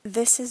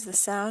This is the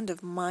sound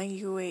of my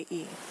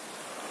UAE.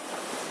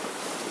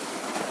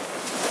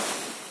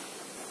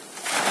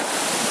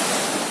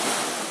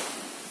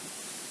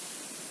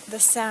 The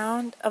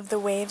sound of the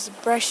waves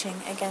brushing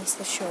against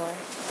the shore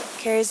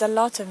carries a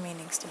lot of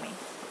meanings to me.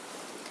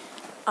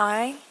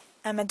 I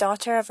am a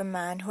daughter of a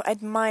man who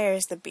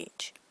admires the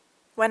beach.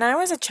 When I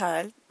was a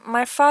child,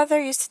 my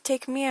father used to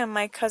take me and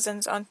my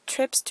cousins on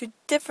trips to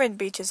different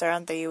beaches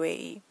around the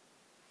UAE.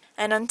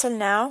 And until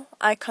now,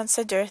 I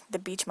consider the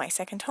beach my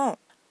second home.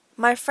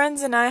 My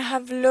friends and I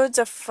have loads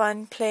of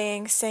fun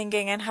playing,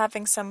 singing, and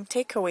having some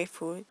takeaway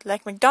food,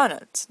 like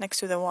McDonald's, next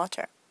to the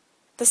water.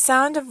 The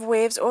sound of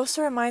waves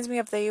also reminds me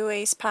of the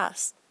UAE's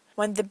past,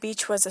 when the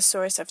beach was a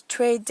source of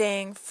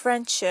trading,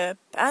 friendship,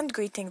 and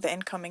greeting the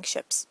incoming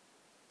ships.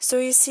 So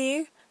you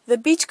see, the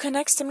beach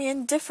connects to me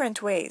in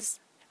different ways,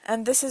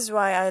 and this is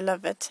why I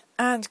love it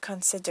and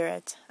consider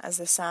it as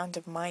the sound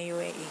of my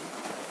UAE.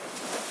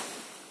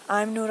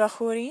 I'm Noura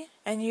Khouri,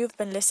 and you've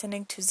been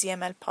listening to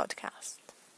ZML Podcast.